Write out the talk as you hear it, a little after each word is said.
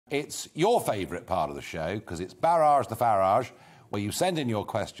It's your favourite part of the show, because it's Barrage the Farage, where you send in your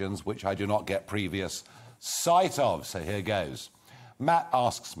questions, which I do not get previous sight of. So here goes. Matt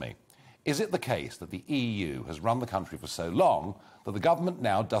asks me, is it the case that the EU has run the country for so long that the government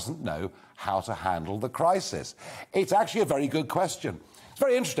now doesn't know how to handle the crisis? It's actually a very good question. It's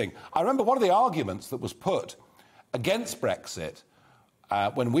very interesting. I remember one of the arguments that was put against Brexit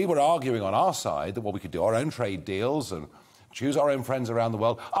when we were arguing on our side that, well, we could do our own trade deals and choose our own friends around the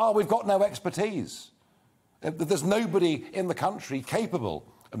world. We've got no expertise. There's nobody in the country capable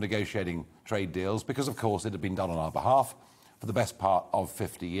of negotiating trade deals because, of course, it had been done on our behalf for the best part of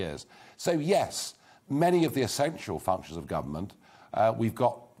 50 years. So, yes, many of the essential functions of government we've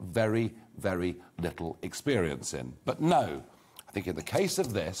got very, very little experience in. But no, I think in the case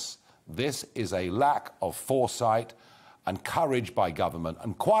of this is a lack of foresight and courage by government,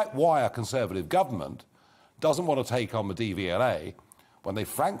 and quite why a Conservative government doesn't want to take on the DVLA when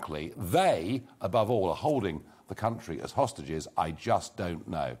they, above all, are holding the country as hostages. I just don't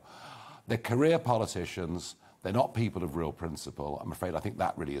know. They're career politicians. They're not people of real principle. I'm afraid I think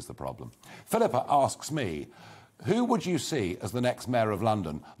that really is the problem. Philippa asks me, who would you see as the next mayor of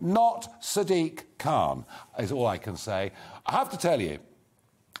London? Not Sadiq Khan, is all I can say. I have to tell you,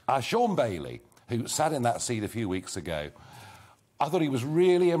 Sean Bailey, who sat in that seat a few weeks ago, I thought he was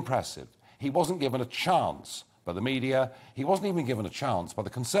really impressive. He wasn't given a chance by the media. He wasn't even given a chance by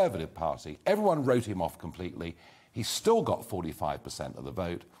the Conservative Party. Everyone wrote him off completely. He's still got 45% of the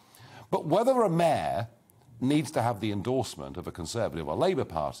vote. But whether a mayor needs to have the endorsement of a Conservative or Labour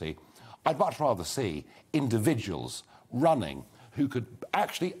Party, I'd much rather see individuals running who could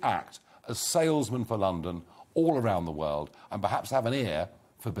actually act as salesmen for London all around the world and perhaps have an ear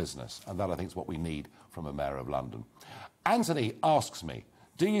for business. And that, I think, is what we need from a mayor of London. Anthony asks me,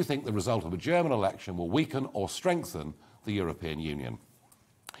 do you think the result of a German election will weaken or strengthen the European Union?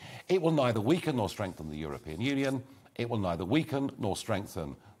 It will neither weaken nor strengthen the European Union. It will neither weaken nor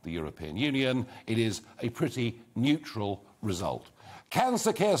strengthen the European Union. It is a pretty neutral result. Can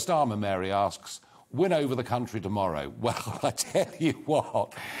Sir Keir Starmer, Mary asks, win over the country tomorrow? Well, I tell you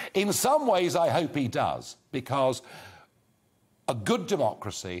what, in some ways I hope he does, because a good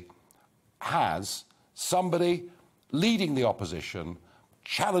democracy has somebody leading the opposition,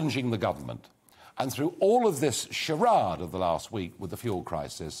 challenging the government. And through all of this charade of the last week with the fuel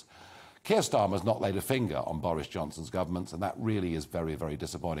crisis, Keir Starmer's not laid a finger on Boris Johnson's government, and that really is very, very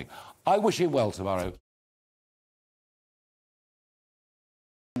disappointing. I wish him well tomorrow.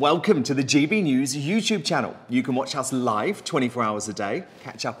 Welcome to the GB News YouTube channel. You can watch us live 24 hours a day,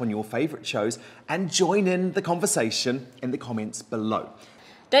 catch up on your favourite shows, and join in the conversation in the comments below.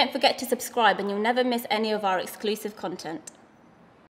 Don't forget to subscribe and you'll never miss any of our exclusive content.